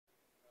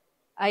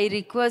I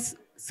request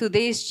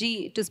Sudheesh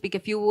ji to speak a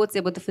few words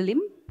about the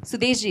film.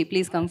 Sudheesh ji,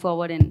 please come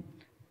forward and.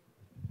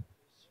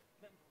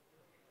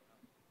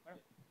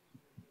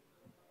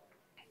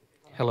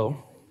 Hello.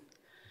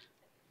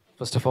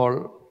 First of all,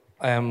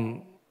 I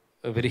am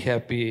very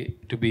happy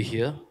to be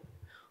here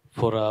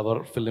for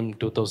our film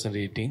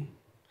 2018,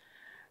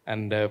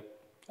 and I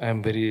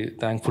am very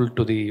thankful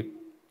to the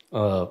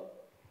uh,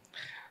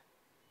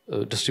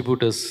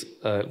 distributors,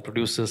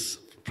 producers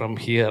from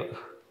here.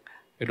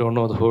 I don't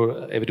know the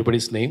whole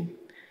everybody's name.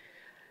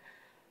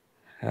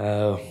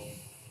 Uh,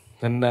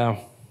 then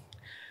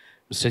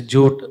Mr.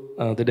 Jude,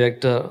 the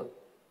director,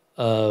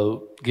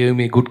 gave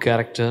me a good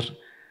character,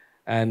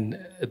 and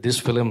this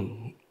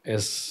film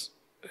is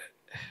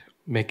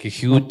make a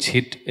huge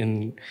hit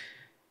in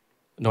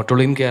not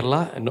only in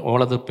Kerala and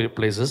all other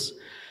places.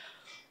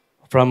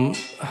 From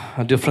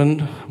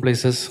different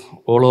places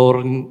all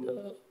over in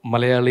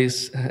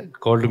Malayalis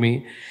called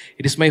me.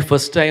 It is my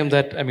first time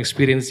that I'm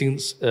experiencing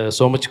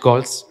so much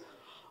calls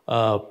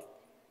uh,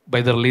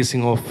 by the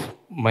releasing of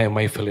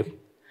my film.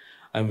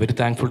 I'm very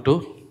thankful to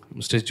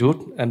Mr.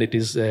 Jude, and it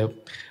is a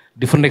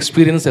different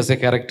experience as a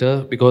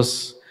character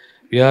because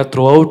we are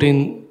throughout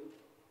in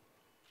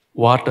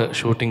water,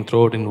 shooting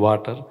throughout in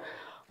water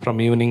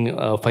from evening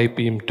 5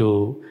 p.m.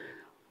 to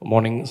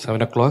morning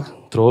 7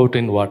 o'clock, throughout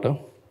in water.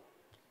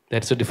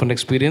 That's a different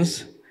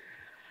experience.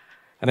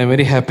 And I'm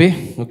very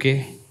happy.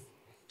 Okay.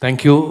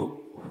 Thank you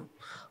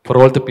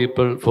for all the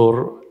people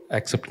for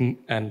accepting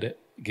and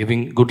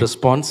giving good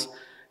response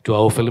to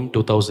our film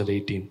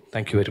 2018.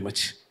 Thank you very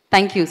much.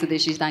 Thank you,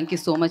 Sudheesh ji. Thank you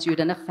so much. You've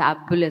done a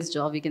fabulous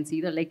job. We can see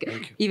that, like,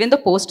 even the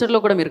poster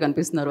lo kuda meer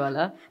kanipistunaru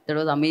ala. That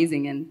was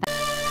amazing. And